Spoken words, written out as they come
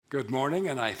Good morning,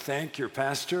 and I thank your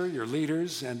pastor, your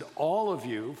leaders, and all of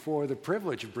you for the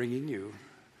privilege of bringing you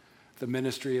the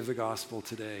ministry of the gospel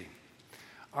today.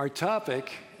 Our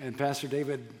topic, and Pastor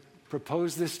David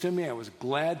proposed this to me, I was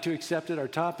glad to accept it. Our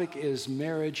topic is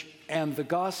marriage and the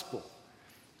gospel.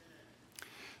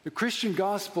 The Christian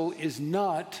gospel is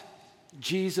not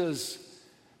Jesus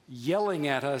yelling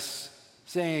at us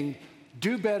saying,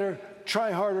 do better,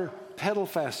 try harder, pedal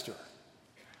faster.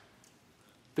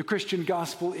 The Christian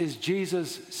gospel is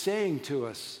Jesus saying to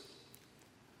us,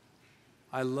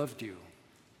 I loved you,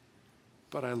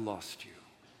 but I lost you,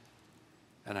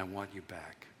 and I want you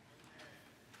back.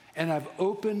 And I've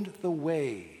opened the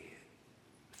way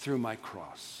through my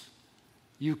cross.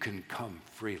 You can come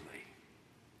freely.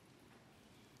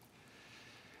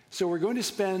 So we're going to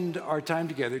spend our time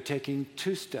together taking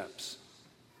two steps.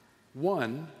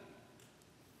 One,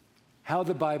 how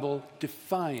the Bible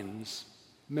defines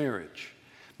marriage.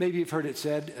 Maybe you've heard it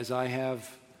said, as I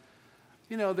have,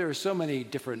 there are so many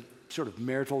different sort of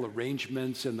marital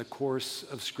arrangements in the course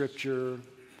of Scripture.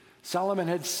 Solomon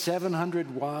had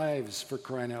 700 wives, for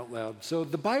crying out loud. So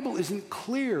the Bible isn't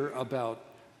clear about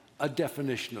a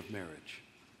definition of marriage.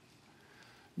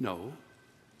 No,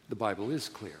 the Bible is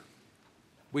clear.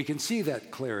 We can see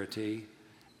that clarity,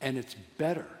 and it's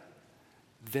better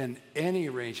than any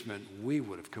arrangement we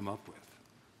would have come up with.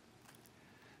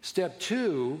 Step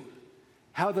two,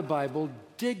 how the Bible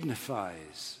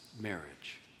dignifies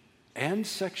marriage and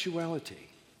sexuality.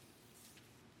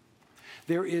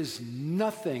 There is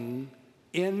nothing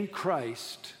in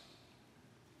Christ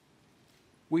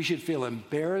we should feel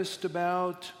embarrassed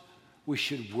about, we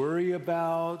should worry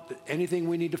about, anything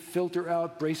we need to filter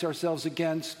out, brace ourselves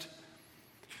against.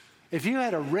 If you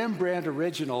had a Rembrandt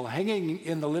original hanging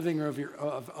in the living room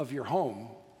of your home,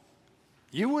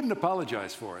 you wouldn't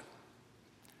apologize for it.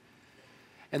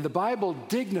 And the Bible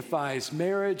dignifies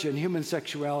marriage and human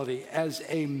sexuality as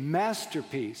a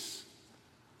masterpiece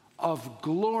of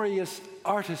glorious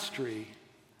artistry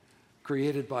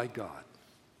created by God.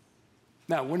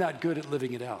 Now, we're not good at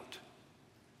living it out,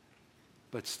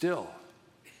 but still,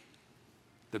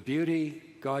 the beauty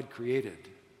God created,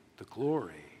 the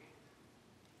glory,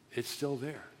 it's still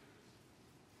there.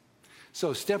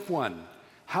 So, step one,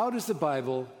 how does the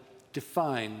Bible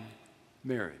define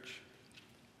marriage?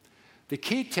 The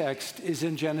key text is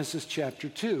in Genesis chapter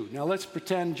 2. Now let's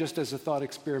pretend, just as a thought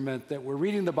experiment, that we're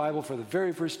reading the Bible for the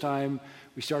very first time.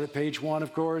 We start at page 1,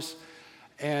 of course,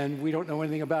 and we don't know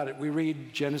anything about it. We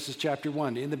read Genesis chapter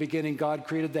 1. In the beginning, God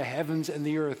created the heavens and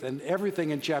the earth, and everything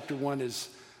in chapter 1 is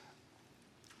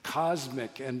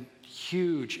cosmic and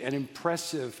huge and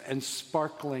impressive and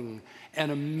sparkling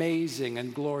and amazing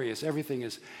and glorious. Everything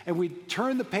is. And we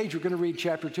turn the page, we're going to read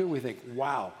chapter 2, and we think,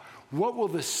 wow. What will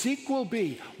the sequel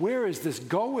be? Where is this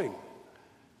going?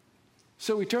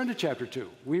 So we turn to chapter 2.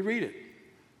 We read it.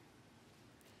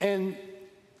 And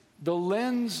the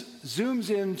lens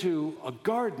zooms into a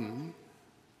garden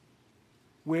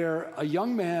where a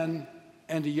young man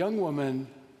and a young woman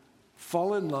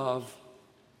fall in love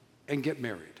and get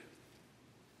married.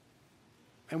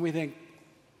 And we think,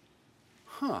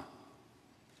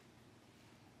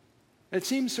 it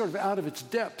seems sort of out of its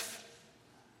depth.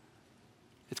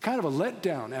 It's kind of a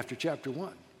letdown after chapter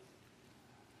 1.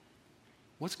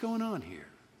 What's going on here?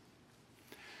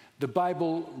 The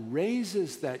Bible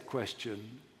raises that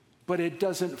question, but it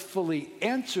doesn't fully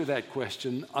answer that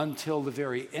question until the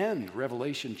very end,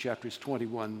 Revelation chapters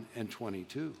 21 and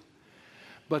 22.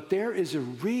 But there is a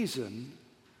reason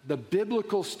the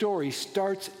biblical story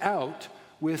starts out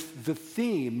with the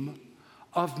theme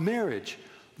of marriage.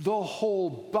 The whole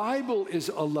Bible is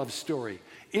a love story.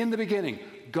 In the beginning,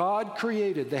 God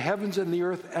created the heavens and the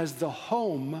earth as the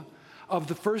home of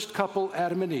the first couple,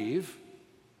 Adam and Eve.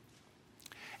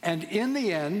 And in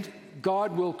the end,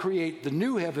 God will create the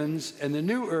new heavens and the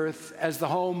new earth as the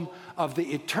home of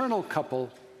the eternal couple,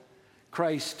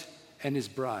 Christ and his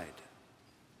bride.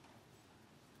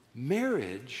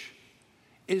 Marriage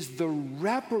is the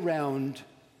wraparound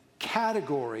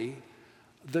category,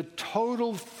 the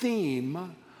total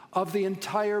theme of the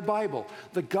entire Bible.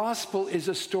 The gospel is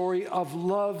a story of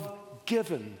love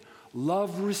given,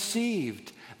 love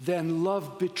received, then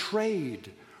love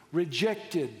betrayed,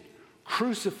 rejected,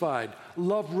 crucified,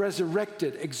 love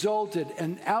resurrected, exalted,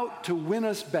 and out to win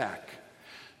us back.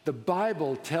 The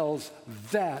Bible tells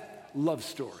that love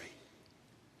story.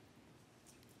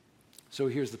 So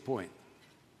here's the point.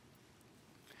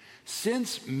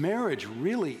 Since marriage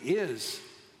really is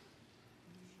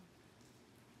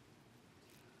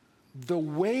the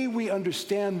way we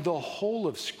understand the whole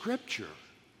of Scripture,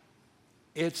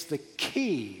 it's the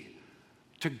key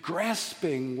to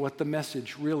grasping what the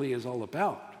message really is all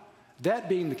about. That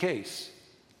being the case,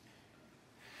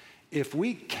 if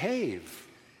we cave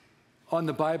on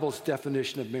the Bible's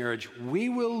definition of marriage, we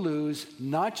will lose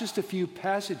not just a few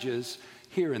passages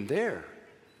here and there,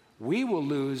 we will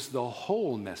lose the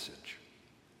whole message.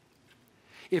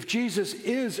 If Jesus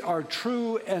is our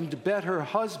true and better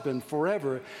husband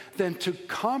forever, then to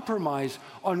compromise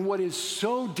on what is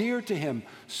so dear to him,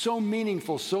 so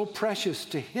meaningful, so precious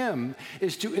to him,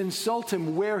 is to insult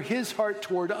him where his heart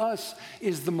toward us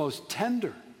is the most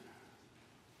tender.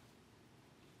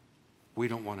 We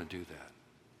don't want to do that.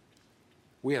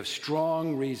 We have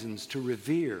strong reasons to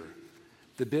revere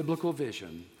the biblical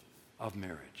vision of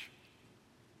marriage.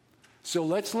 So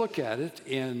let's look at it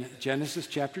in Genesis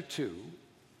chapter 2.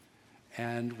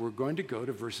 And we're going to go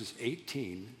to verses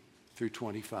 18 through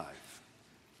 25.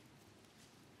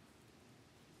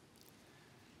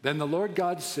 Then the Lord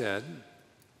God said,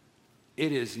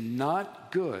 "It is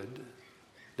not good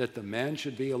that the man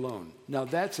should be alone." Now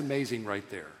that's amazing right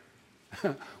there.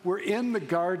 We're in the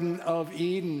Garden of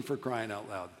Eden, for crying out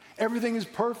loud. Everything is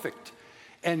perfect.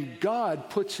 And God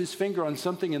puts his finger on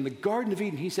something in the Garden of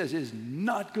Eden. He says, "It is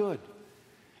not good.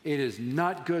 It is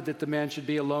not good that the man should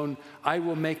be alone. I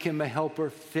will make him a helper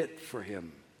fit for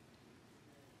him."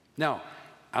 Now,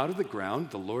 out of the ground,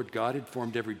 the Lord God had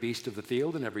formed every beast of the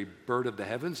field and every bird of the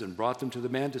heavens and brought them to the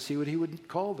man to see what he would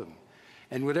call them.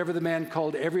 And whatever the man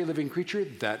called every living creature,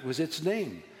 that was its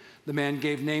name. The man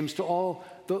gave names to all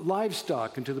the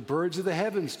livestock and to the birds of the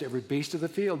heavens, to every beast of the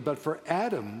field. But for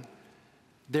Adam,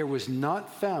 there was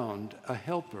not found a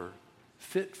helper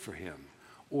fit for him.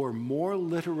 Or more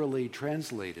literally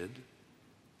translated,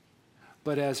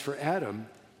 but as for Adam,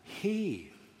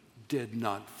 he did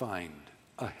not find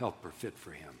a helper fit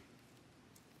for him.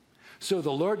 So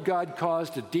the Lord God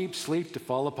caused a deep sleep to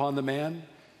fall upon the man,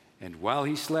 and while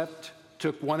he slept,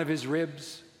 took one of his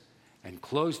ribs and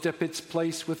closed up its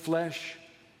place with flesh.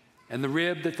 And the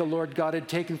rib that the Lord God had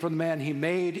taken from the man, he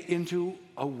made into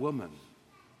a woman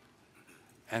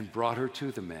and brought her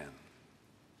to the man.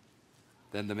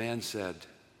 Then the man said,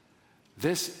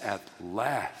 "This at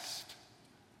last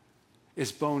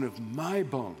is bone of my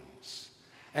bones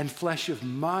and flesh of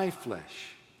my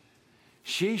flesh.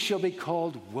 She shall be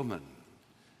called woman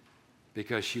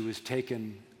because she was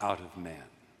taken out of man.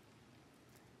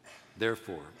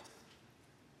 Therefore,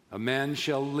 a man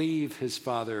shall leave his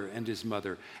father and his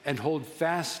mother and hold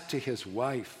fast to his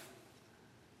wife,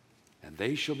 and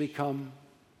they shall become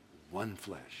one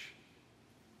flesh."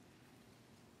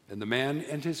 And the man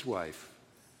and his wife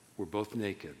were both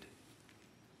naked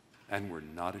and were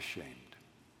not ashamed.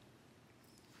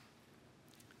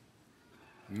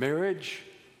 Marriage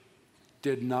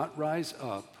did not rise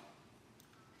up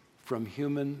from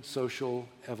human social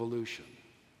evolution.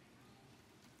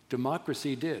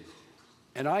 Democracy did.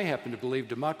 And I happen to believe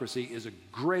democracy is a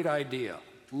great idea.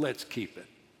 Let's keep it.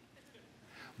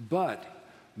 But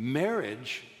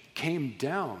marriage came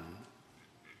down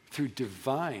through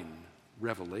divine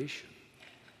revelation.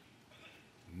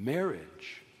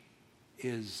 Marriage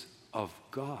is of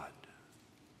God.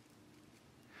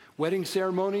 Wedding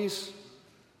ceremonies,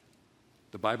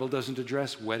 the Bible doesn't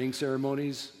address wedding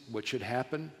ceremonies, what should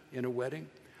happen in a wedding.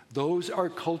 Those are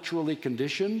culturally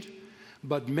conditioned,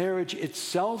 but marriage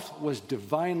itself was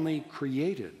divinely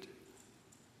created.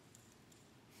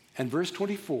 And verse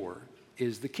 24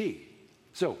 is the key.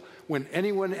 So when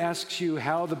anyone asks you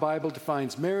how the Bible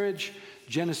defines marriage,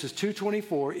 Genesis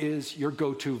 2:24 is your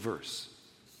go-to verse.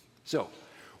 So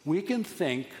we can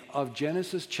think of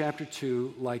Genesis chapter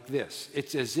 2 like this.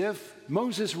 It's as if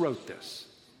Moses wrote this.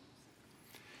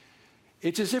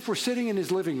 It's as if we're sitting in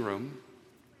his living room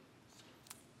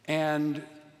and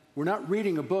we're not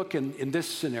reading a book in this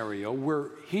scenario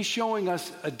where he's showing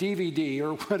us a DVD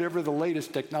or whatever the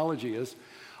latest technology is.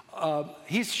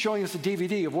 He's showing us a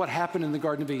DVD of what happened in the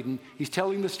Garden of Eden. He's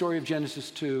telling the story of Genesis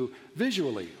 2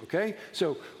 visually, okay?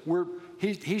 So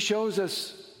he shows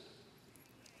us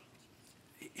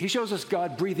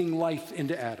God breathing life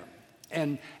into Adam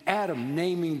and Adam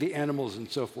naming the animals and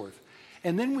so forth.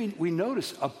 And then we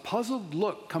notice a puzzled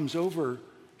look comes over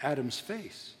Adam's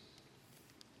face.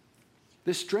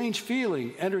 This strange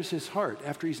feeling enters his heart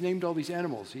after he's named all these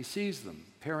animals. He sees them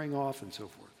pairing off and so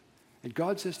forth. And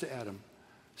God says to Adam,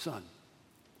 "Son,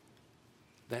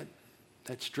 that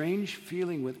strange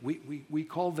feeling, we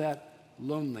call that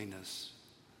loneliness.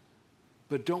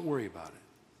 But don't worry about it.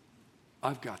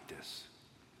 I've got this.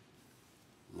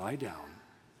 Lie down,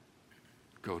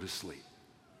 go to sleep."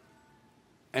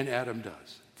 And Adam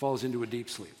does, falls into a deep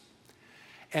sleep.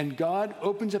 And God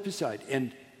opens up his side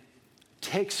and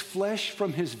takes flesh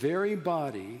from his very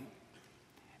body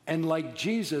And like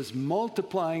Jesus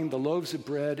multiplying the loaves of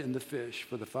bread and the fish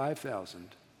for the 5,000,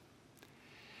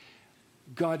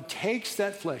 God takes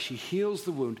that flesh, he heals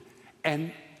the wound,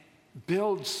 and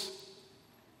builds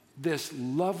this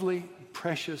lovely,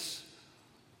 precious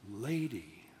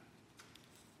lady,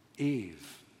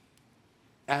 Eve,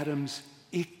 Adam's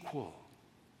equal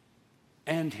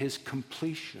and his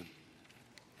completion.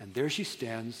 And there she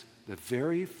stands, the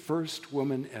very first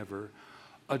woman ever,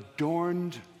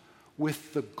 adorned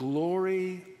with the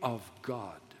glory of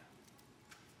God,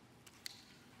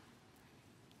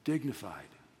 dignified,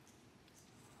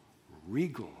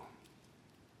 regal.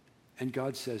 And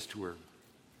God says to her,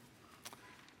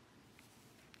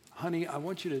 honey, I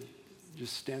want you to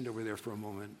just stand over there for a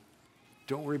moment.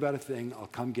 Don't worry about a thing. I'll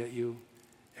come get you.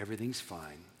 Everything's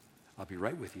fine. I'll be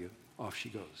right with you. Off she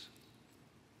goes.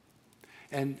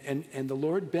 And the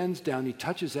Lord bends down. He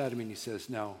touches Adam and he says,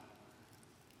 now,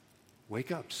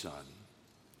 wake up, son.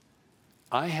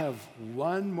 I have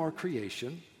one more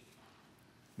creation,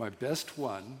 my best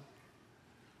one.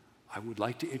 I would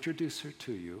like to introduce her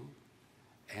to you,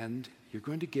 and you're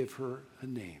going to give her a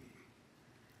name.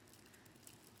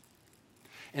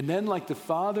 And then, like the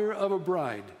father of a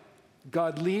bride,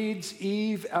 God leads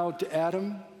Eve out to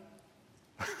Adam.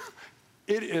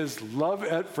 It is love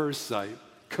at first sight.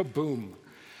 Kaboom.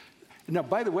 Now,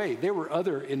 by the way, there were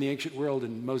other, in the ancient world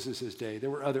in Moses' day, there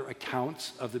were other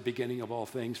accounts of the beginning of all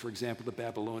things. For example, the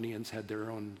Babylonians had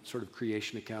their own sort of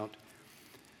creation account.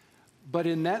 But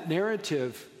in that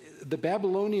narrative, the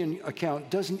Babylonian account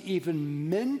doesn't even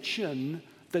mention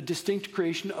the distinct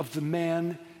creation of the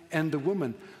man and the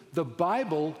woman. The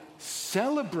Bible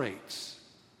celebrates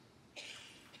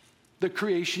the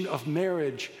creation of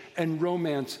marriage and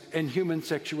romance and human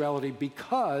sexuality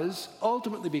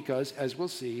ultimately because, as we'll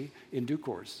see in due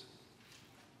course,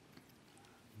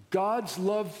 God's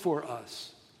love for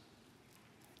us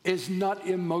is not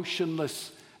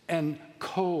emotionless and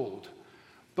cold,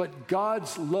 but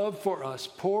God's love for us,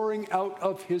 pouring out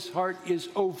of his heart, is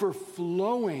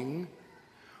overflowing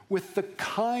with the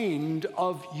kind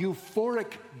of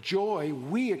euphoric joy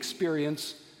we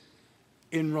experience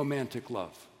in romantic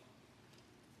love.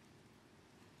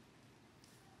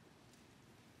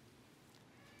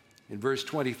 In verse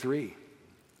 23,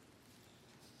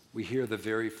 we hear the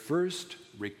very first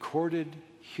recorded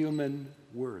human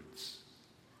words,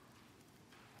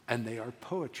 and they are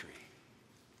poetry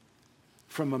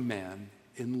from a man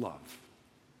in love.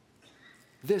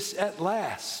 This at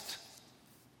last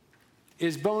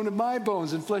is bone of my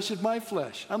bones and flesh of my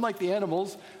flesh. Unlike the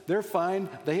animals, they're fine,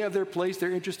 they have their place,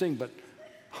 they're interesting, but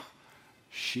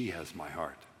she has my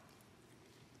heart.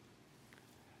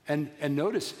 And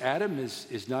notice, Adam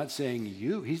is not saying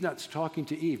you. He's not talking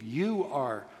to Eve. You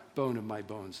are bone of my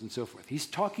bones and so forth. He's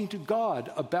talking to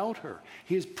God about her.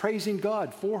 He is praising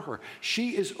God for her.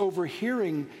 She is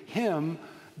overhearing him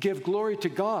give glory to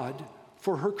God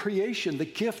for her creation, the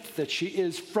gift that she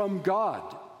is from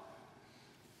God.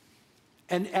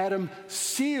 And Adam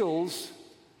seals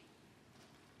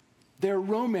their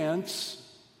romance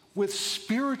with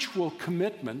spiritual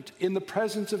commitment in the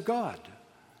presence of God.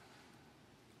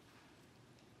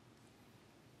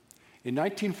 In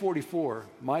 1944,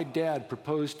 my dad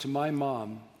proposed to my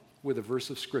mom with a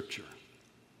verse of scripture.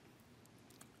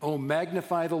 Oh,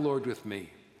 magnify the Lord with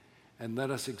me, and let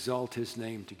us exalt his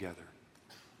name together.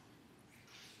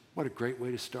 What a great way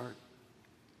to start.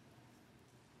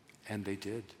 And they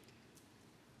did.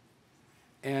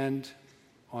 And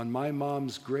on my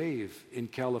mom's grave in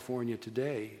California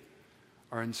today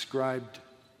are inscribed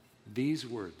these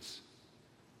words: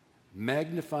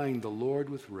 magnifying the Lord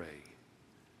with Ray,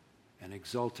 and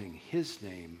exalting his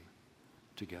name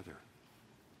together.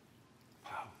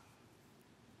 Wow.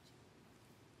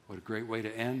 What a great way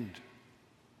to end.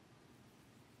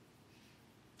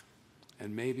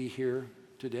 And maybe here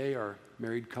today are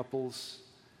married couples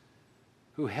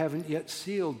who haven't yet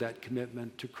sealed that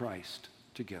commitment to Christ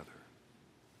together.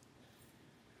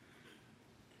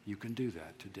 You can do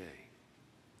that today.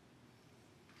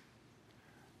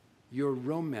 Your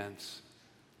romance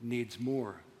needs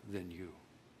more than you.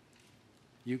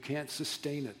 You can't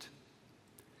sustain it.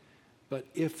 But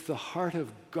if the heart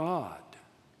of God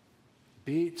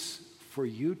beats for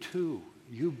you two,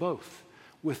 you both,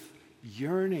 with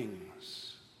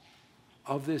yearnings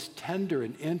of this tender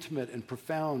and intimate and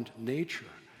profound nature,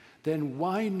 then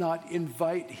why not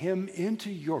invite him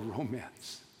into your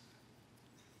romance?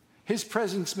 His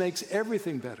presence makes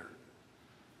everything better.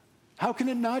 How can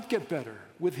it not get better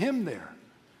with him there?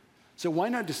 So why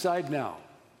not decide now?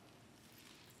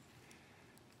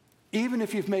 Even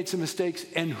if you've made some mistakes,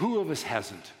 and who of us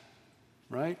hasn't,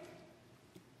 right?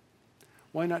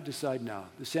 Why not decide now,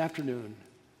 this afternoon,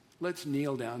 let's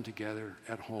kneel down together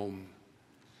at home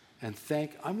and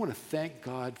I want to thank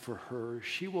God for her.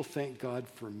 She will thank God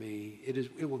for me.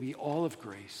 It will be all of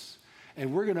grace.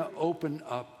 And we're going to open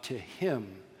up to him,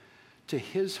 to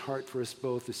his heart for us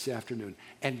both this afternoon.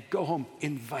 And go home,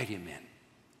 invite him in.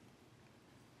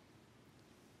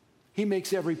 He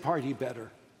makes every party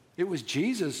better. It was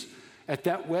Jesus at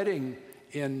that wedding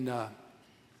in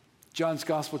John's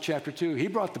Gospel, chapter 2. He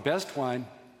brought the best wine.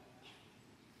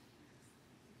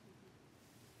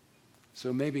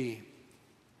 So maybe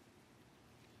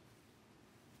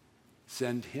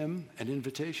send him an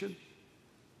invitation,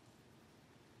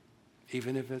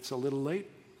 even if it's a little late.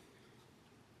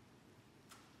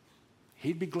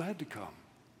 He'd be glad to come.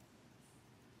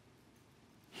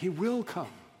 He will come.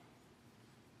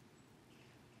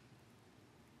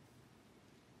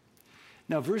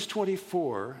 Now, verse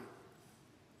 24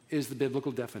 is the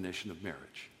biblical definition of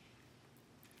marriage.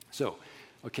 So,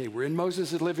 okay, we're in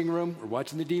Moses' living room. We're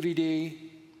watching the DVD.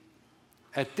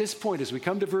 At this point, as we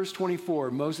come to verse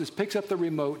 24, Moses picks up the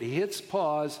remote. He hits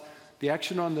pause. The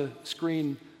action on the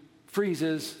screen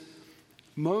freezes.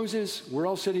 Moses, we're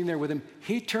all sitting there with him.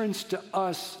 He turns to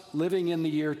us living in the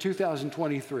year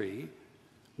 2023.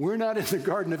 We're not in the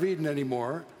Garden of Eden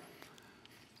anymore.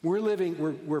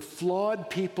 We're flawed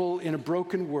people in a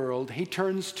broken world. He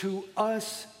turns to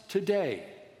us today.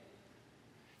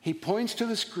 He points to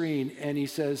the screen and he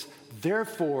says,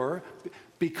 therefore,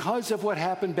 because of what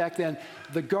happened back then,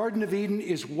 the Garden of Eden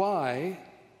is why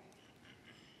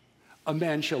a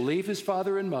man shall leave his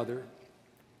father and mother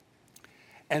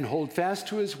and hold fast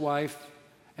to his wife,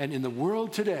 and in the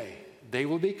world today, they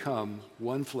will become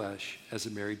one flesh as a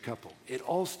married couple. It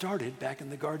all started back in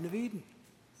the Garden of Eden.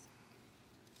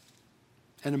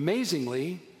 And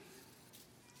amazingly,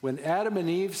 when Adam and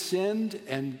Eve sinned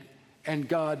and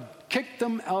God kicked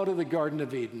them out of the Garden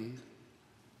of Eden,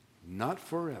 not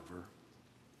forever,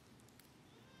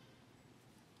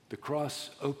 the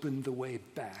cross opened the way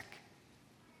back.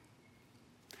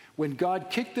 When God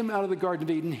kicked them out of the Garden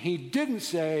of Eden, he didn't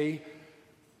say,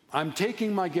 I'm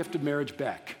taking my gift of marriage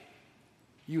back.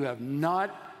 You have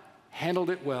not handled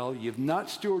it well. You've not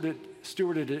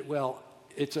stewarded it well.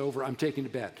 It's over. I'm taking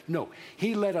it back. No,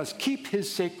 he let us keep his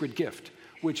sacred gift,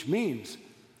 which means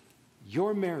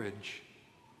your marriage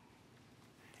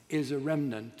is a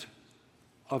remnant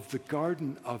of the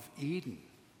Garden of Eden.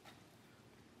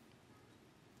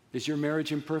 Is your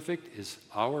marriage imperfect? Is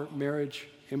our marriage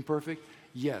imperfect?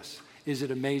 Yes. Is it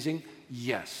amazing?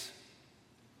 Yes.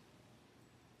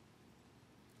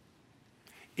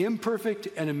 Imperfect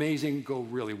and amazing go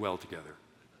really well together.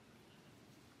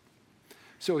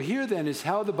 So here then is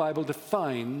how the Bible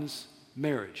defines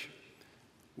marriage.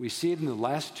 We see it in the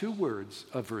last two words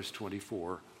of verse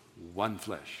 24, one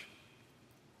flesh.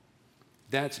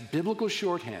 That's biblical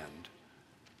shorthand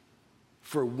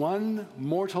for one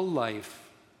mortal life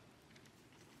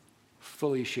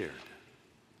fully shared.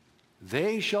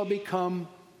 They shall become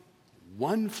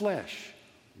one flesh,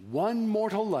 one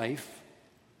mortal life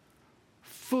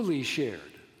fully shared.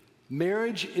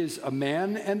 Marriage is a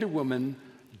man and a woman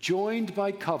joined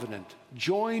by covenant,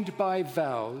 joined by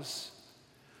vows,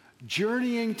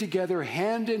 journeying together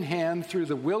hand in hand through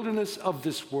the wilderness of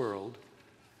this world,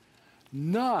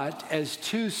 not as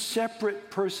two separate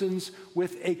persons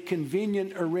with a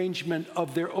convenient arrangement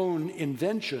of their own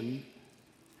invention,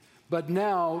 but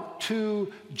now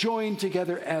two joined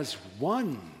together as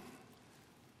one,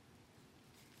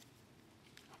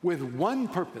 with one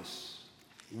purpose,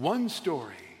 one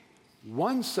story,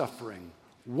 one suffering,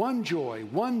 one joy,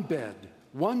 one bed,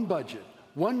 one budget,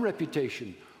 one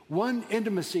reputation, one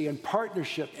intimacy and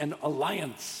partnership and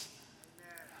alliance,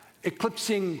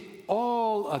 eclipsing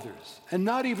all others. And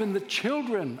not even the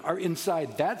children are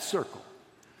inside that circle,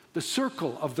 the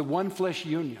circle of the one flesh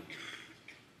union.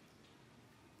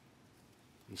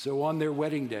 And so on their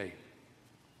wedding day,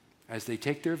 as they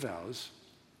take their vows,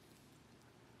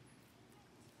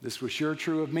 this was sure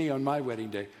true of me on my wedding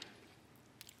day,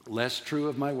 less true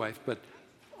of my wife, but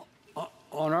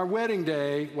on our wedding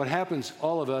day, what happens,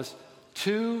 all of us,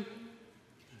 two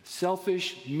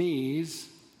selfish me's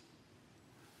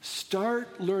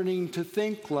start learning to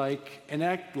think like and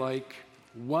act like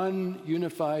one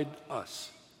unified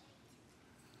us.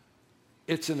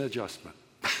 It's an adjustment.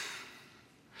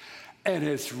 And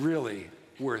it's really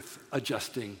worth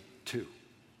adjusting to.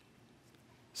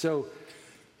 So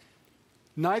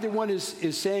neither one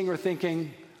is saying or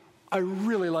thinking, I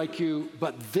really like you,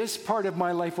 but this part of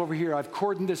my life over here, I've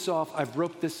cordoned this off, I've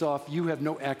roped this off, you have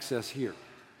no access here.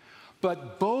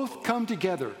 But both come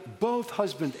together, both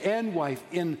husband and wife,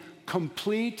 in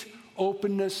complete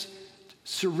openness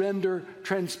surrender,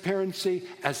 transparency,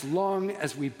 as long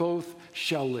as we both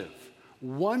shall live.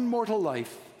 One mortal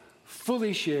life,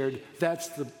 fully shared, that's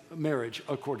the marriage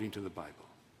according to the Bible.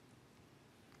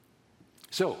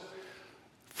 So,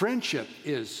 friendship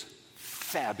is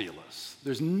fabulous.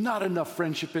 There's not enough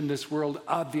friendship in this world,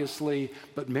 obviously,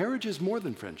 but marriage is more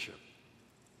than friendship.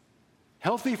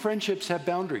 Healthy friendships have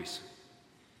boundaries.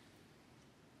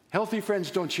 Healthy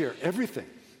friends don't share everything.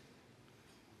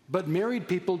 But married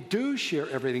people do share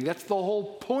everything. That's the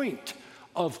whole point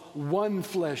of one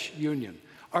flesh union.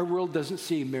 Our world doesn't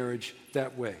see marriage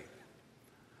that way.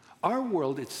 Our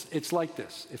world, it's like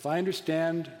this. If I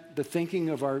understand the thinking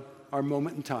of our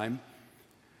moment in time,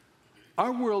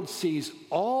 our world sees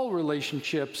all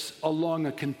relationships along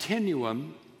a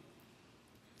continuum,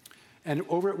 and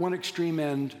over at one extreme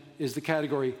end is the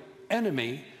category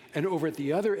enemy, and over at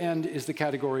the other end is the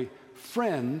category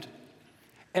friend.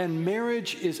 And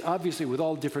marriage is obviously with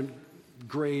all different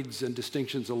grades and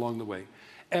distinctions along the way.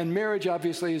 And marriage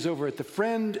obviously is over at the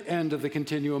friend end of the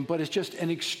continuum, but it's just an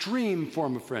extreme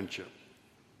form of friendship.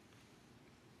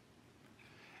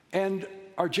 And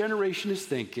our generation is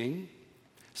thinking,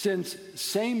 since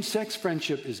same-sex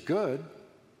friendship is good,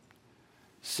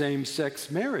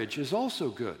 same-sex marriage is also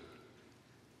good.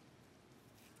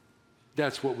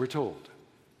 That's what we're told.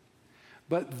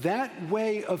 But that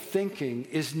way of thinking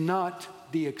is not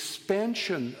the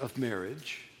expansion of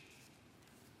marriage.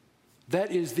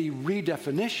 That is the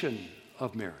redefinition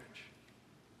of marriage.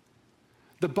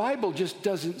 The Bible just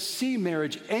doesn't see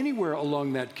marriage anywhere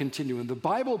along that continuum. The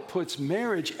Bible puts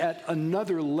marriage at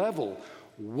another level,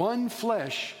 one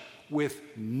flesh with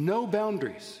no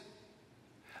boundaries.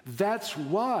 That's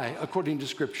why, according to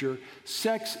Scripture,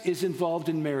 sex is involved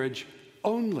in marriage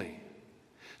only.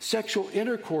 Sexual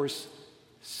intercourse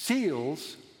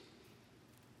seals,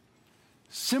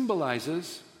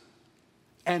 symbolizes,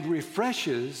 and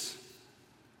refreshes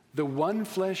the one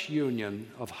flesh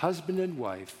union of husband and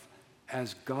wife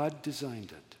as God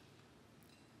designed it.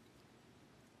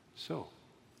 So,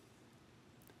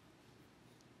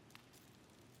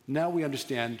 now we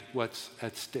understand what's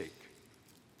at stake.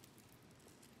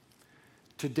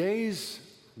 Today's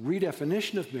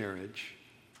redefinition of marriage,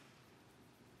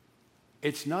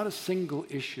 it's not a single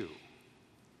issue.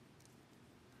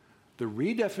 The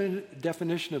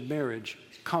redefinition of marriage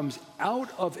comes out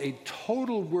of a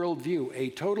total worldview, a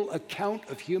total account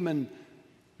of human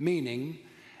meaning,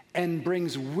 and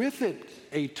brings with it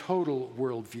a total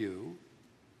worldview,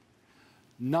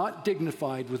 not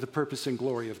dignified with the purpose and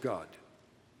glory of God.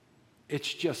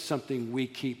 It's just something we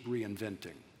keep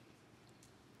reinventing.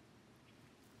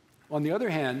 On the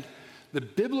other hand, the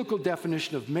biblical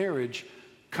definition of marriage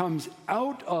comes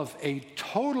out of a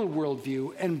total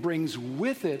worldview and brings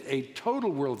with it a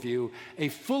total worldview, a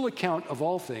full account of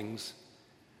all things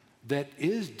that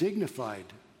is dignified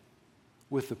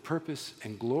with the purpose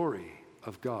and glory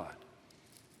of God.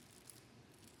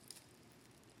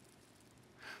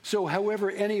 So, however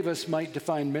any of us might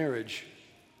define marriage,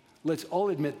 let's all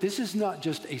admit this is not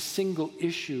just a single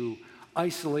issue,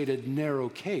 isolated, narrow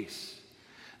case.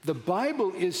 The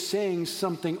Bible is saying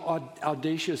something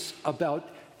audacious about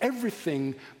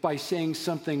everything by saying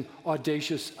something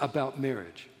audacious about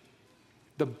marriage.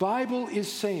 The Bible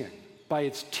is saying, by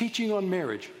its teaching on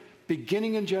marriage,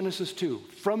 beginning in Genesis 2,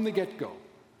 from the get-go,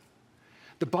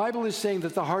 the Bible is saying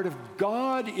that the heart of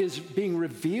God is being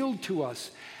revealed to us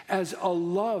as a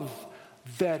love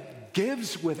that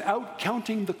gives without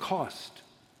counting the cost,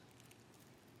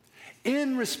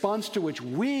 in response to which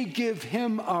we give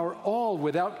him our all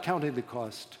without counting the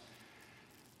cost.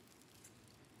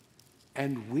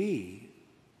 And we,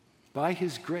 by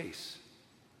his grace,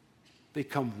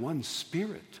 become one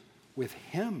spirit with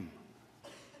him.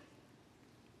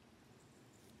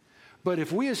 But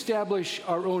if we establish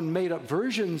our own made-up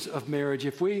versions of marriage,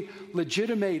 if we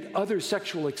legitimate other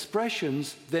sexual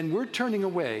expressions, then we're turning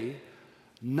away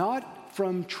not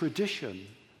from tradition,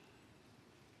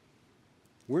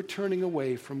 we're turning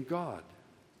away from God.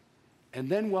 And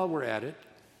then while we're at it,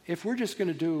 if we're just going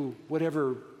to do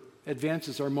whatever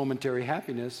advances our momentary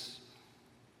happiness,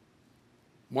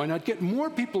 why not get more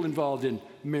people involved in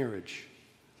marriage?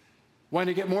 Why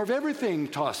not get more of everything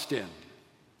tossed in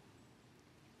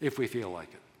if we feel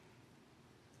like it?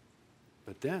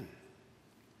 But then,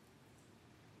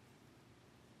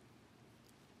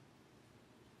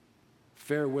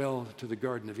 farewell to the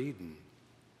Garden of Eden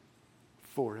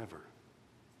forever,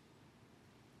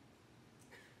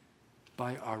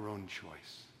 by our own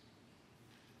choice.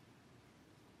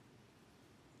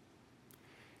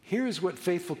 Here's what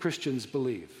faithful Christians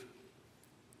believe.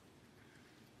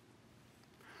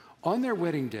 On their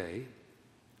wedding day,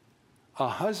 a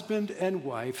husband and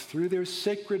wife, through their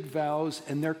sacred vows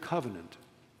and their covenant,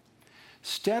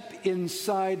 step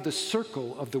inside the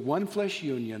circle of the one flesh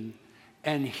union,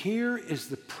 and here is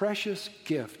the precious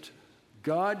gift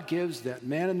God gives that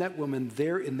man and that woman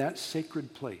there in that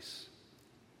sacred place.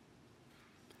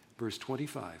 Verse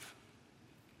 25.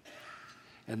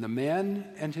 And the man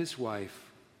and his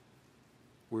wife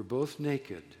were both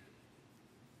naked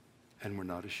and were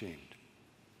not ashamed.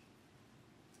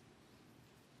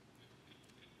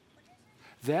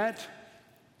 That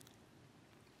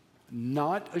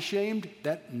not ashamed,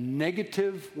 that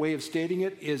negative way of stating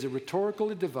it, is a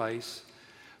rhetorical device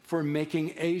for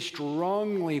making a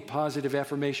strongly positive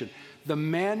affirmation. The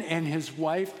man and his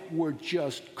wife were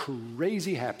just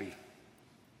crazy happy,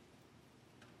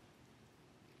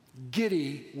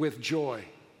 giddy with joy.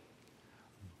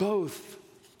 Both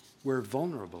were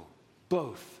vulnerable,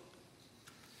 both.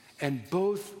 And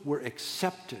both were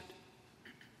accepted,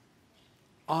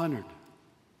 honored,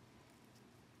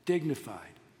 dignified,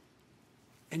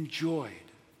 enjoyed,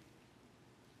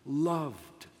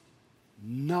 loved,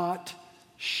 not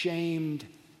shamed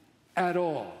at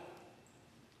all.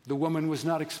 The woman was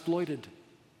not exploited.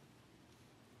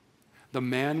 The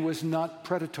man was not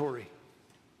predatory.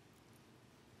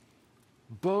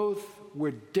 Both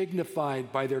were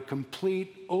dignified by their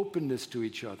complete openness to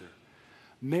each other.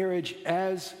 Marriage,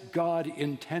 as God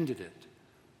intended it,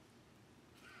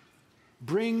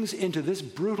 brings into this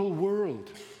brutal world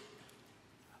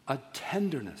a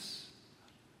tenderness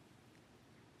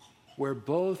where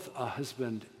both a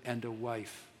husband and a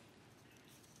wife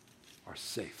are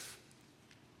safe.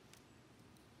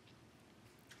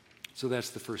 So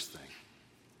that's the first thing,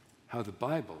 how the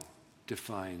Bible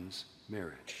defines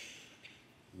marriage.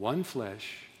 One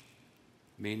flesh,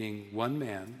 meaning one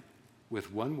man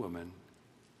with one woman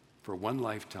for one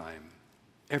lifetime,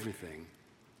 everything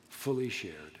fully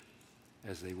shared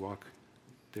as they walk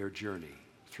their journey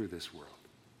through this world.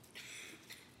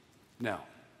 Now,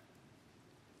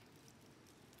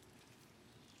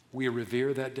 we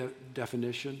revere that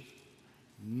definition.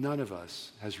 None of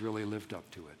us has really lived up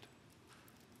to it.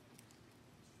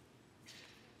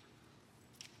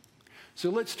 So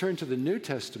let's turn to the New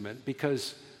Testament,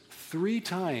 because 3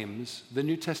 times the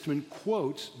New Testament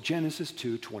quotes Genesis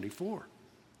 2:24.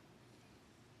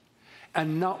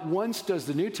 And not once does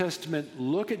the New Testament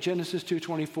look at Genesis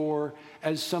 2:24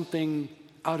 as something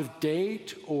out of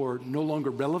date or no longer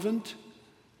relevant,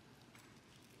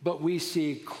 but we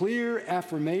see clear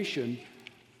affirmation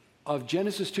of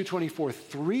Genesis 2:24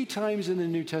 3 times in the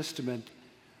New Testament,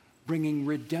 bringing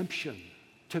redemption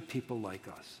to people like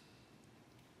us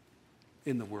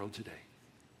in the world today.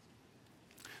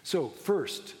 So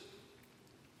first,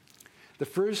 the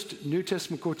first New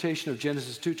Testament quotation of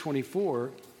Genesis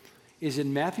 2:24 is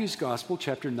in Matthew's Gospel,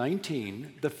 chapter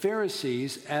 19. The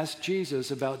Pharisees asked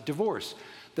Jesus about divorce.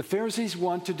 The Pharisees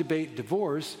want to debate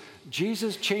divorce.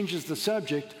 Jesus changes the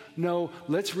subject. No,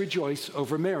 let's rejoice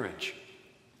over marriage.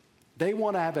 They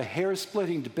want to have a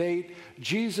hair-splitting debate.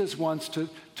 Jesus wants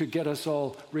to get us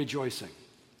all rejoicing.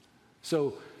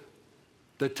 So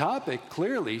the topic,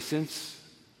 clearly, since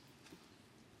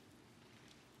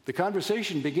the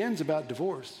conversation begins about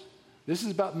divorce, this is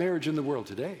about marriage in the world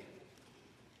today.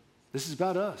 This is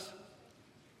about us.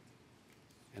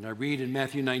 And I read in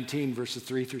Matthew 19, verses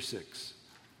 3 through 6.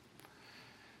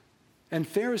 And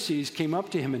Pharisees came up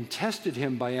to him and tested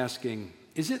him by asking,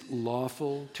 "Is it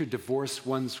lawful to divorce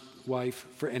one's wife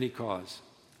for any cause?"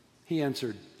 He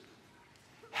answered,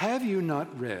 "Have you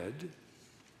not read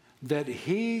that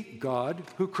he, God,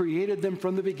 who created them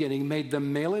from the beginning, made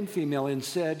them male and female, and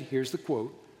said," here's the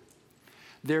quote,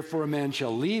 "Therefore a man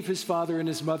shall leave his father and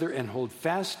his mother and hold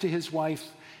fast to his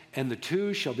wife, and the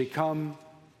two shall become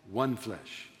one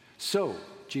flesh." So,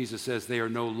 Jesus says, they are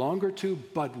no longer two,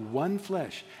 but one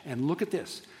flesh. And look at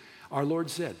this. Our Lord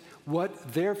said,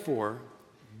 "What therefore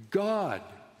God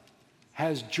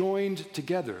has joined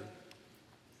together,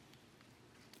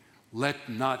 let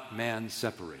not man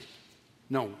separate."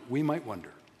 No, we might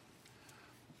wonder.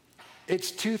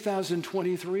 It's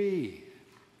 2023.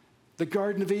 The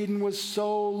Garden of Eden was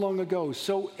so long ago,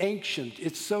 so ancient,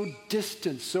 it's so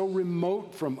distant, so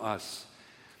remote from us.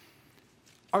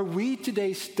 Are we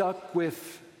today stuck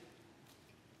with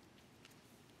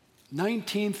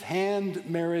 19th hand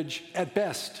marriage at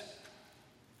best?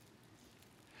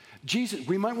 Jesus,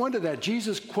 we might wonder that.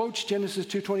 Jesus quotes Genesis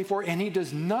 2:24, and he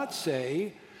does not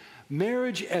say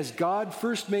marriage as God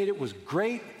first made it was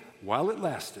great while it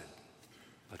lasted.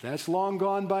 But that's long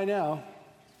gone by now.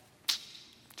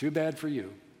 Too bad for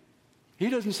you. He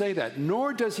doesn't say that,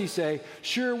 nor does he say,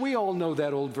 sure, we all know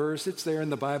that old verse, it's there in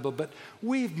the Bible, but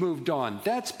we've moved on.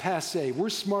 That's passé.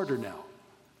 We're smarter now.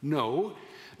 No,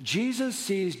 Jesus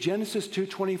sees Genesis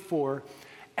 2:24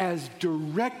 as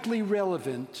directly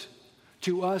relevant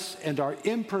to us and our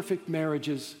imperfect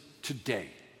marriages today.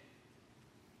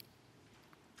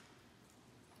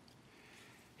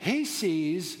 He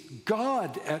sees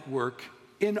God at work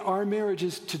in our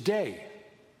marriages today,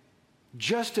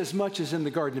 just as much as in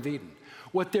the Garden of Eden.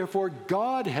 What therefore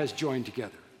God has joined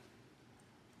together.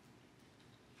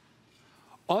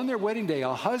 On their wedding day,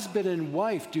 a husband and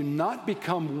wife do not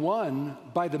become one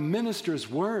by the minister's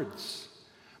words,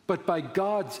 but by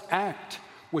God's act,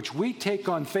 which we take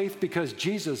on faith because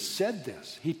Jesus said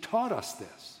this. He taught us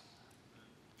this.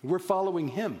 We're following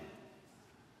him.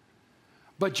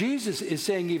 But Jesus is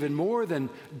saying even more than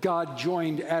God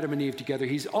joined Adam and Eve together.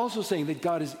 He's also saying that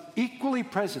God is equally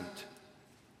present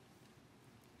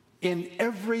in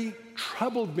every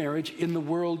troubled marriage in the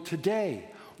world today.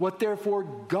 What therefore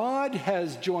God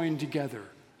has joined together,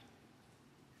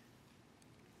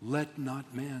 let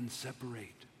not man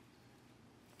separate.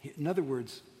 In other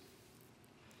words,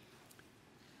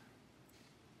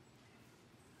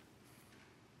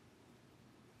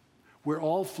 we're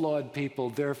all flawed people,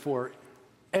 therefore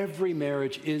every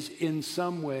marriage is in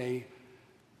some way,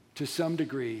 to some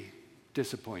degree,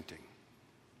 disappointing.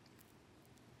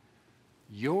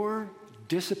 Your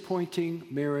disappointing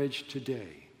marriage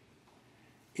today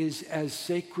is as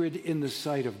sacred in the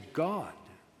sight of God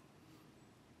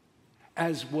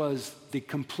as was the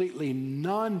completely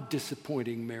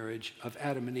non-disappointing marriage of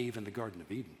Adam and Eve in the Garden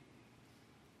of Eden.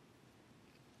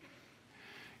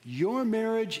 Your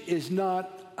marriage is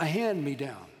not a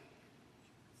hand-me-down.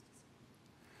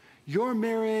 Your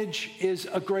marriage is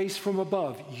a grace from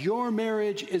above. Your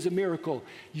marriage is a miracle.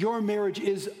 Your marriage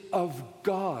is of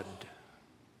God.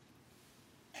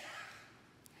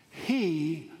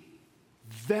 He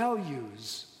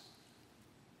values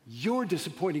your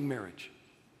disappointing marriage.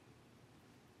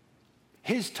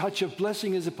 His touch of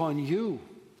blessing is upon you.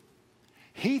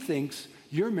 He thinks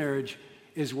your marriage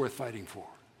is worth fighting for.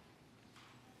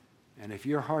 And if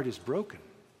your heart is broken,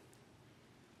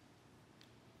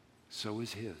 so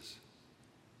is his.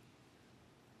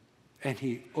 And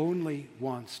he only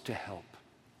wants to help.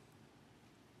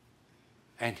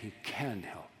 And he can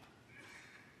help.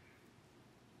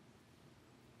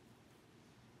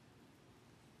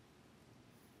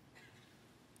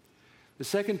 The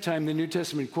second time the New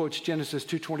Testament quotes Genesis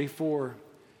 2:24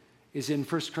 is in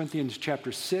 1 Corinthians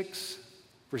chapter 6,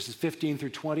 verses 15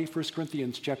 through 20. 1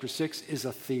 Corinthians chapter 6 is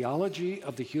a theology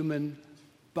of the human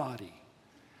body.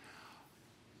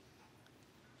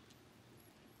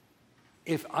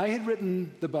 If I had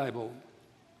written the Bible,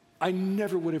 I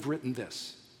never would have written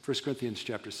this, 1 Corinthians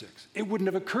chapter 6. It wouldn't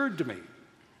have occurred to me.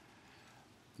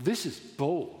 This is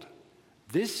bold.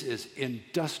 This is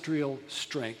industrial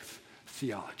strength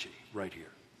theology right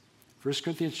here. 1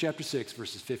 Corinthians chapter 6,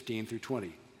 verses 15 through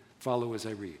 20. Follow as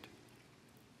I read.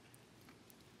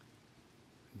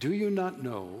 Do you not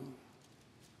know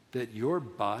that your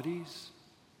bodies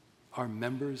are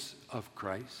members of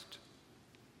Christ?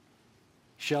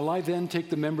 Shall I then take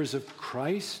the members of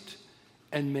Christ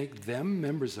and make them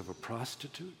members of a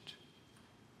prostitute?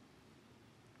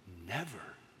 Never.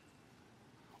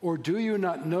 Or do you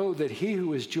not know that he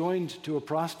who is joined to a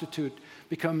prostitute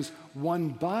becomes one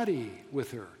body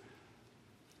with her?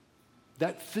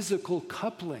 That physical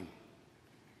coupling,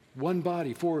 one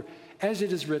body. For as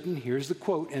it is written, here's the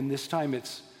quote, and this time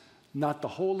it's not the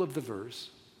whole of the verse.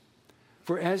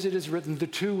 For as it is written, the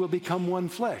two will become one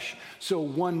flesh. So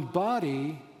one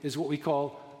body is what we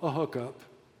call a hookup.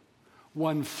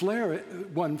 One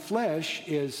flesh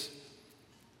is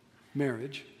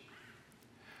marriage.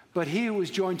 But he who is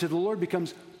joined to the Lord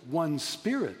becomes one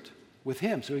spirit with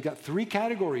him. So we've got three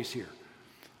categories here.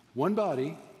 One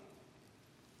body,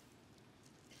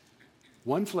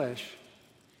 one flesh,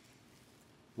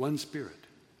 one spirit.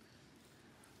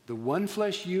 The one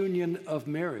flesh union of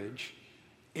marriage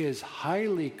is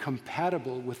highly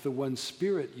compatible with the one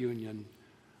spirit union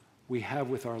we have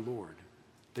with our Lord.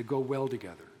 They go well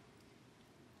together.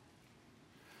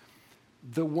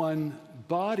 The one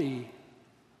body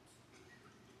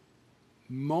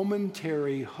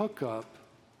momentary hookup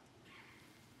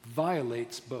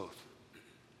violates both.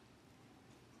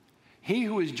 He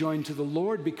who is joined to the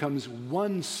Lord becomes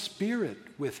one spirit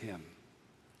with him.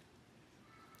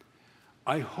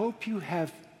 I hope you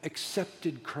have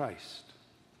accepted Christ.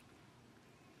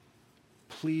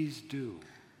 Please do.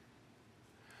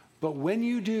 But when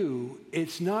you do,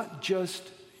 it's not just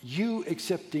you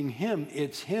accepting him,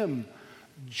 it's him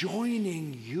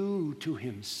joining you to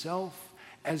himself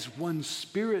as one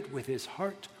spirit with his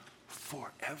heart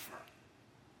forever.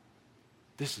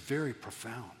 This is very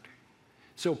profound.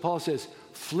 So Paul says,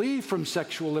 flee from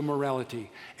sexual immorality.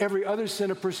 Every other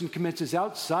sin a person commits is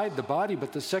outside the body,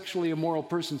 but the sexually immoral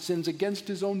person sins against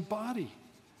his own body.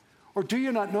 Or do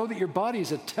you not know that your body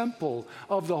is a temple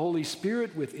of the Holy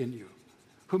Spirit within you,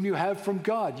 whom you have from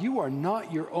God? You are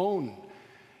not your own.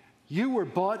 You were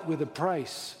bought with a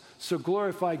price, so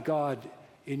glorify God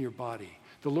in your body.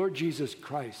 The Lord Jesus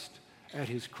Christ, at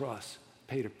his cross,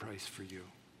 paid a price for you,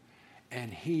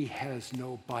 and he has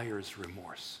no buyer's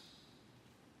remorse.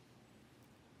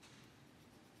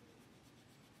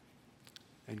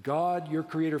 And God, your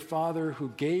Creator Father, who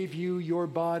gave you your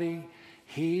body,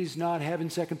 he's not having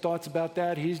second thoughts about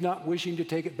that. He's not wishing to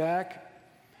take it back.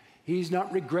 He's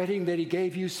not regretting that he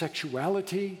gave you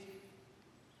sexuality.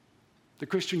 The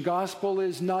Christian gospel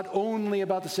is not only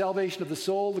about the salvation of the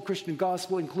soul. The Christian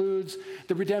gospel includes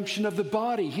the redemption of the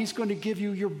body. He's going to give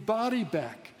you your body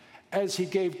back as he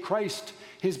gave Christ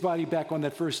his body back on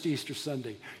that first Easter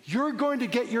Sunday. You're going to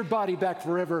get your body back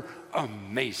forever.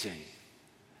 Amazing.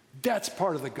 That's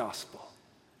part of the gospel.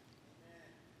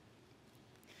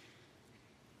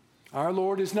 Our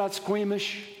Lord is not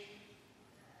squeamish.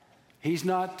 He's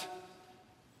not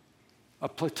a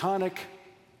Platonic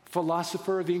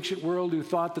philosopher of the ancient world who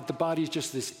thought that the body is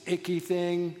just this icky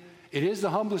thing. It is the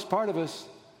humblest part of us.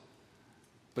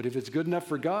 But if it's good enough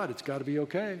for God, it's got to be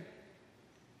okay.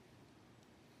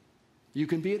 You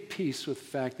can be at peace with the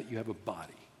fact that you have a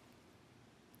body.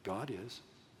 God is.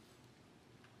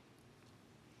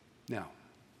 Now,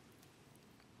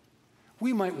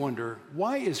 we might wonder,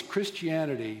 why does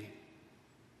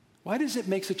it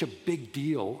make such a big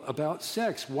deal about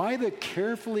sex? Why the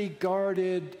carefully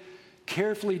guarded,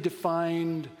 carefully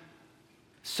defined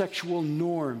sexual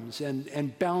norms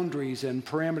and boundaries and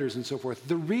parameters and so forth?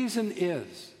 The reason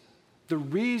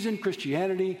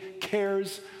Christianity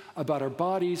cares about our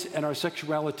bodies and our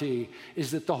sexuality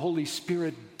is that the Holy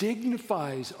Spirit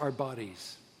dignifies our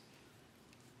bodies.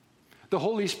 The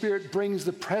Holy Spirit brings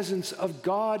the presence of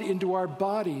God into our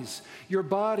bodies. Your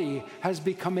body has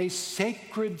become a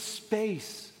sacred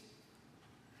space.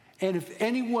 And if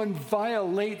anyone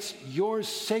violates your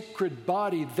sacred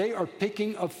body, they are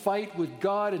picking a fight with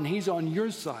God, and he's on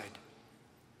your side.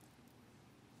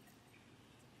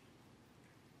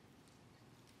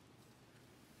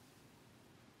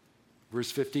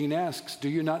 Verse 15 asks, do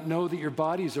you not know that your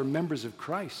bodies are members of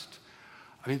Christ?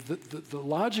 I mean, the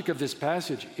logic of this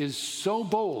passage is so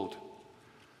bold.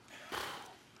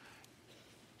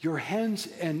 Your hands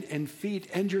and feet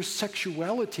and your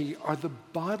sexuality are the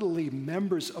bodily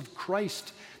members of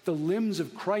Christ, the limbs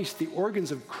of Christ, the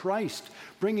organs of Christ,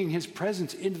 bringing his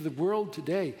presence into the world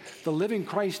today. The living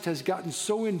Christ has gotten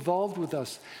so involved with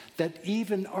us that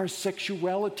even our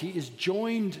sexuality is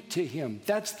joined to him.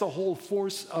 That's the whole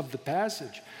force of the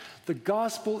passage. The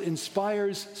gospel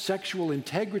inspires sexual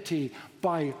integrity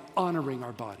by honoring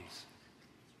our bodies.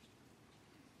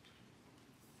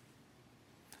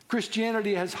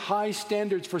 Christianity has high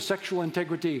standards for sexual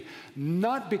integrity,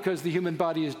 not because the human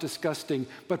body is disgusting,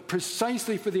 but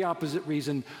precisely for the opposite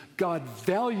reason. God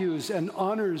values and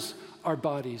honors our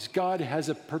bodies. God has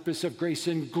a purpose of grace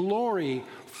and glory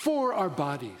for our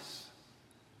bodies.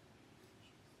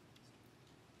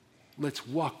 Let's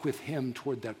walk with him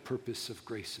toward that purpose of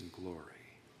grace and glory.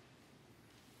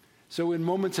 So in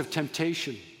moments of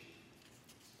temptation,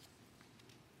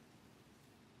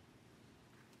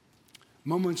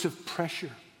 moments of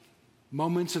pressure,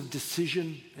 moments of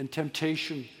decision and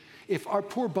temptation, if our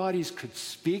poor bodies could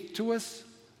speak to us,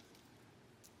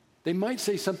 they might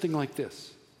say something like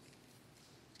this.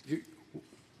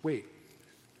 Wait,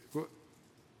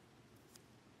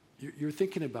 you're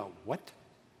thinking about what?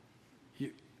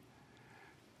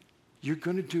 You're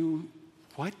going to do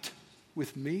what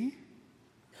with me?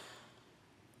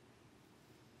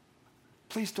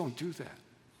 Please don't do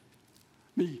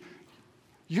that.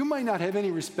 You might not have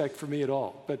any respect for me at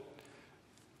all, but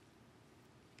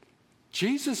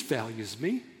Jesus values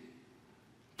me.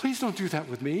 Please don't do that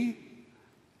with me.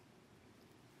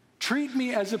 Treat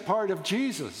me as a part of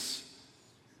Jesus,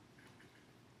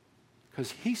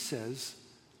 because he says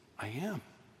I am.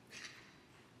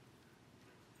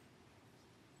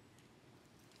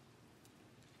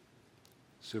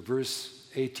 So verse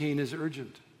 18 is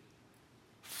urgent.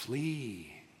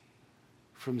 Flee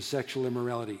from sexual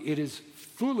immorality. It is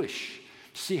foolish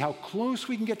to see how close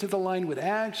we can get to the line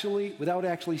without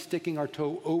actually sticking our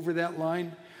toe over that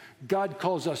line. God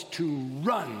calls us to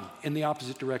run in the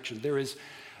opposite direction. There is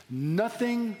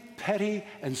nothing petty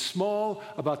and small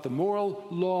about the moral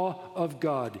law of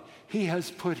God. He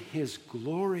has put his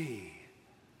glory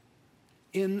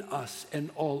in us and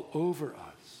all over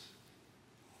us.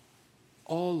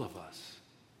 All of us.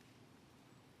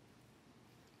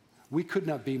 We could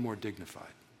not be more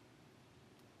dignified.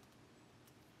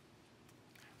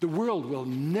 The world will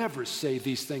never say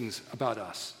these things about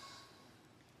us.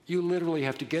 You literally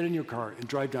have to get in your car and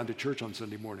drive down to church on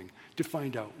Sunday morning to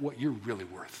find out what you're really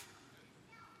worth.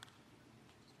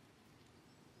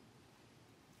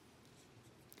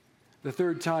 The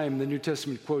third time the New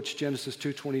Testament quotes Genesis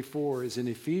 2:24 is in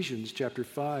Ephesians chapter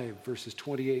 5, verses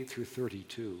 28 through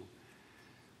 32.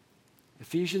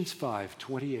 Ephesians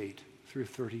 5:28 through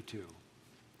 32.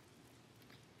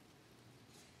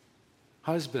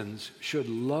 Husbands should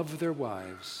love their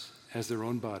wives as their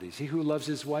own bodies. He who loves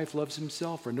his wife loves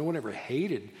himself, for no one ever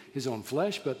hated his own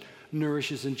flesh, but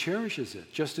nourishes and cherishes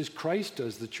it, just as Christ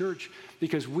does the church,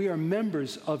 because we are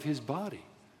members of his body.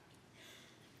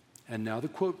 And now the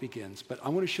quote begins, but I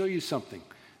want to show you something.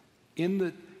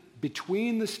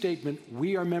 Between the statement,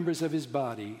 we are members of his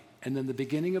body, and then the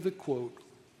beginning of the quote,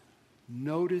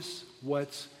 notice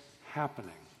what's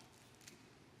happening.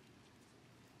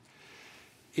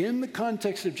 In the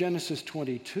context of Genesis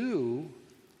 22,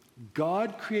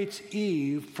 God creates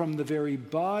Eve from the very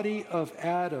body of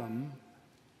Adam,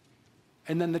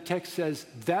 and then the text says,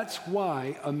 that's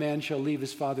why a man shall leave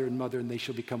his father and mother, and they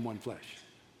shall become one flesh.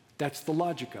 That's the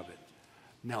logic of it.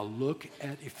 Now look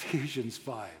at Ephesians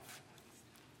 5.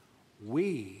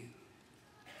 We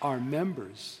are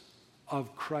members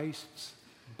of Christ's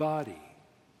body.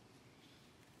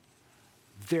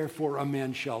 Therefore, a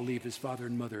man shall leave his father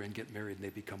and mother and get married, and they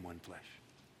become one flesh.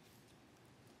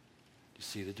 Do you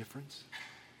see the difference?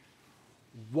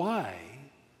 Why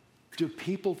do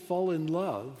people fall in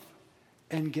love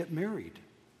and get married?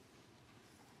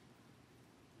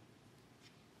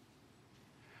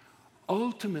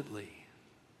 Ultimately,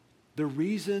 the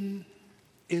reason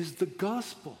is the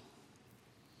gospel.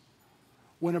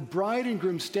 When a bride and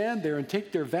groom stand there and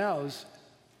take their vows,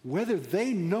 whether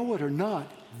they know it or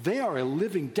not, they are a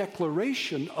living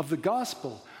declaration of the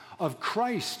gospel, of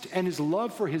Christ and his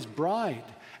love for his bride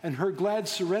and her glad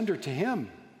surrender to him.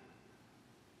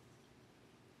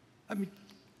 I mean,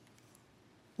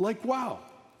 like, wow.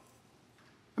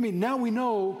 I mean, now we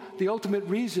know the ultimate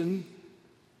reason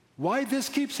why this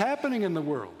keeps happening in the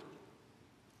world.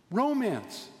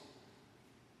 Romance.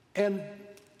 And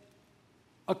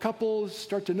a couple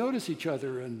start to notice each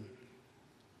other and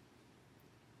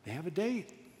they have a date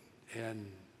and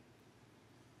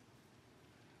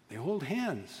they hold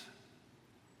hands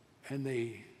and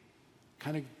they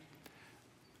kind of,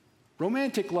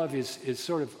 romantic love is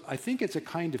sort of, I think it's a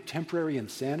kind of temporary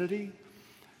insanity.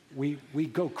 We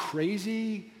go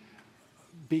crazy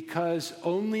because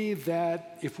only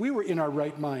that, if we were in our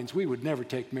right minds, we would never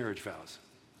take marriage vows.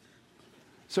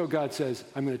 So God says,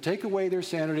 I'm going to take away their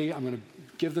sanity, I'm going to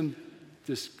give them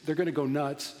this, they're going to go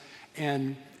nuts,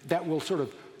 and that will sort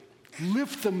of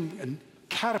lift them and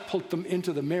catapult them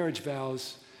into the marriage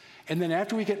vows. And then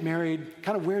after we get married,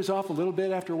 kind of wears off a little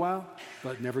bit after a while,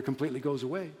 but never completely goes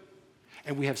away.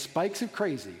 And we have spikes of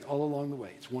crazy all along the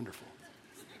way. It's wonderful.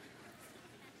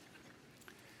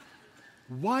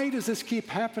 Why does this keep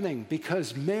happening?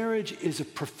 Because marriage is a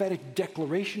prophetic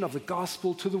declaration of the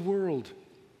gospel to the world.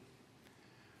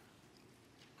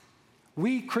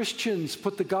 We Christians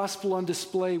put the gospel on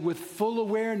display with full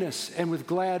awareness and with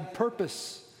glad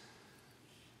purpose.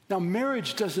 Now,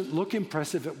 marriage doesn't look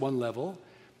impressive at one level.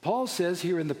 Paul says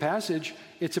here in the passage,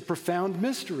 it's a profound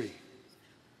mystery.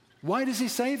 Why does he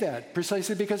say that?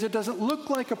 Precisely because it doesn't look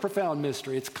like a profound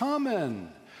mystery. It's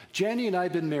common. Jenny and I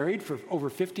have been married for over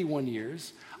 51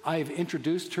 years. I have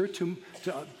introduced her to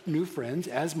new friends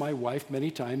as my wife many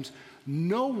times.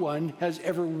 No one has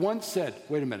ever once said,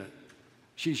 wait a minute,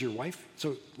 she's your wife?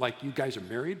 So, like, you guys are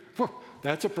married?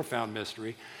 That's a profound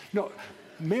mystery. No,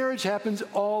 marriage happens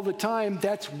all the time.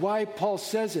 That's why Paul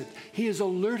says it. He is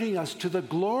alerting us to the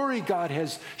glory God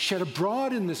has shed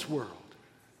abroad in this world.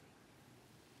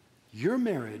 Your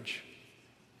marriage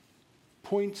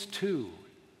points to,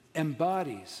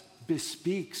 embodies,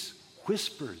 bespeaks,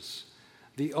 whispers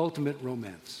the ultimate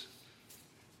romance.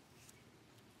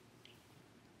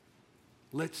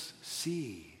 Let's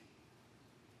see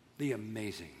the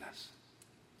amazingness.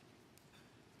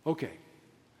 Okay,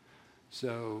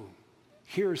 so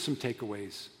here are some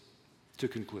takeaways to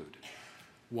conclude.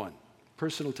 1,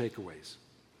 personal takeaways.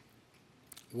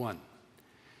 1,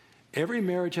 every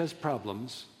marriage has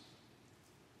problems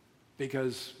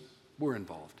because we're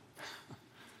involved.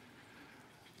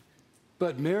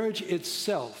 But marriage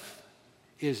itself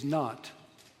is not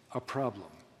a problem.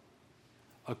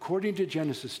 According to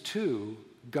Genesis 2,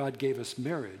 God gave us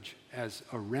marriage as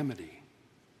a remedy.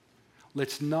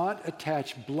 Let's not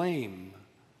attach blame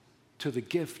to the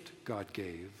gift God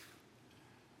gave.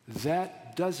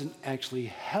 That doesn't actually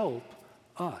help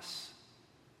us.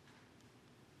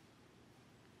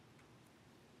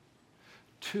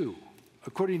 2,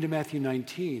 according to Matthew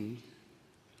 19,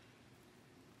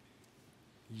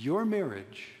 your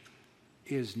marriage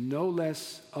is no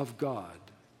less of God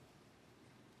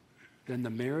than the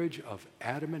marriage of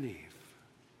Adam and Eve.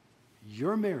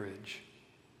 Your marriage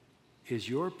is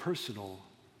your personal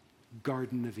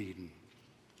Garden of Eden.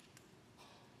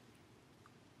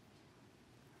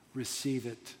 Receive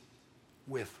it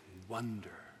with wonder.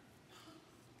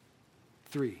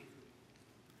 3,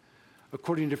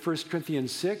 according to 1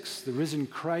 Corinthians 6, the risen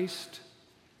Christ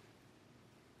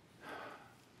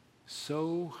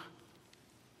so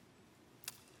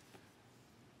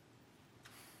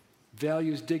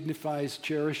values, dignifies,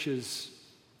 cherishes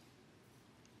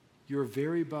your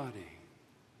very body.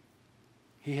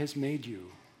 He has made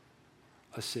you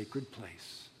a sacred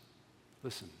place.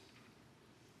 Listen,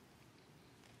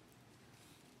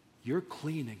 you're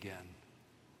clean again.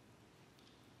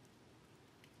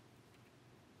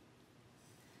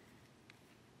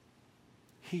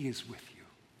 He is with you.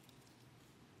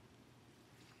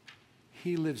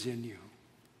 He lives in you.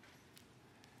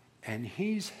 And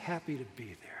he's happy to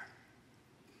be there.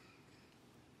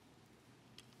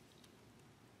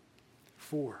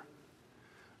 4,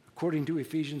 according to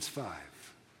Ephesians 5,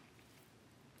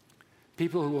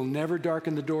 people who will never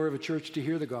darken the door of a church to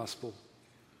hear the gospel,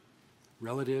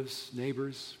 relatives,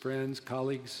 neighbors, friends,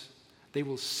 colleagues, they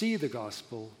will see the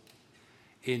gospel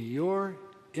in your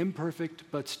imperfect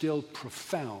but still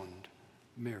profound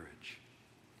marriage.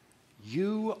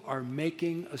 You are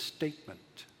making a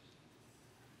statement.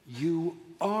 You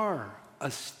are a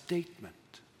statement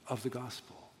of the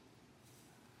gospel.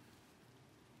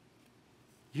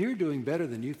 You're doing better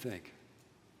than you think.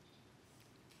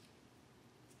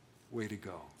 Way to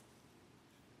go.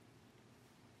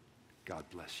 God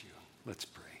bless you. Let's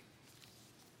pray.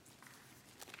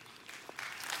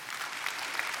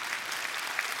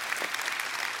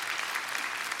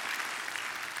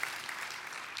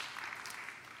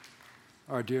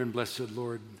 Our dear and blessed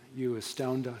Lord, you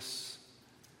astound us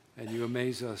and you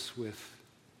amaze us with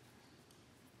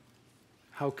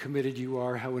how committed you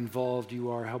are, how involved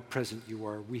you are, how present you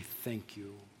are. We thank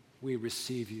you. We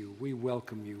receive you. We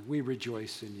welcome you. We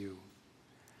rejoice in you.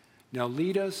 Now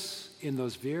lead us in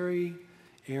those very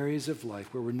areas of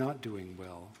life where we're not doing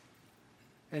well,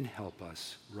 and help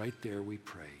us right there, we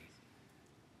pray.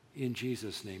 In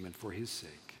Jesus' name and for his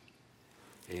sake,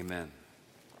 amen.